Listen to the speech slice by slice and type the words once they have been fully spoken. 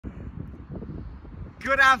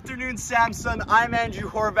Good afternoon, Samson. I'm Andrew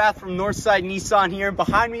Horvath from Northside Nissan here.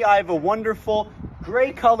 Behind me, I have a wonderful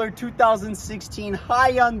gray color 2016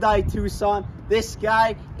 Hyundai Tucson. This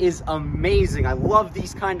guy is amazing. I love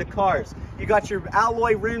these kind of cars. You got your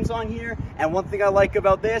alloy rims on here, and one thing I like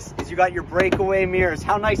about this is you got your breakaway mirrors.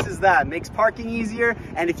 How nice is that? Makes parking easier,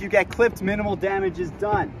 and if you get clipped, minimal damage is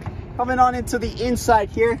done. Coming on into the inside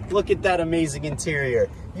here, look at that amazing interior.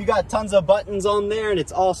 You got tons of buttons on there and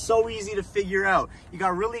it's all so easy to figure out. You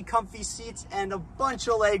got really comfy seats and a bunch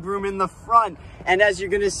of leg room in the front. And as you're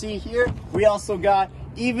gonna see here, we also got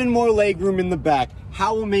even more leg room in the back.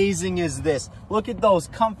 How amazing is this? Look at those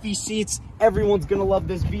comfy seats. Everyone's gonna love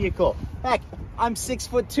this vehicle. Heck, I'm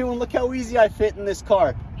 6'2" and look how easy I fit in this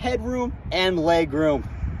car. Headroom and leg room.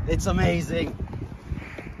 It's amazing.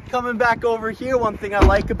 Coming back over here, one thing I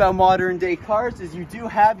like about modern day cars is you do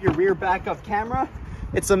have your rear backup camera.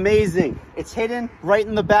 It's amazing. It's hidden right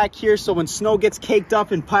in the back here, so when snow gets caked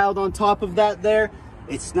up and piled on top of that there,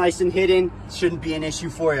 it's nice and hidden. Shouldn't be an issue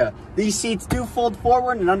for you. These seats do fold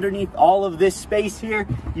forward, and underneath all of this space here,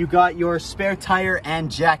 you got your spare tire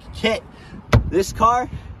and jack kit. This car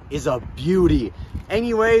is a beauty.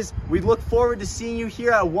 Anyways, we look forward to seeing you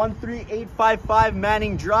here at 13855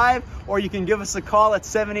 Manning Drive, or you can give us a call at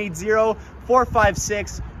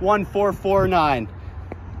 780-456-1449.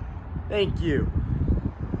 Thank you.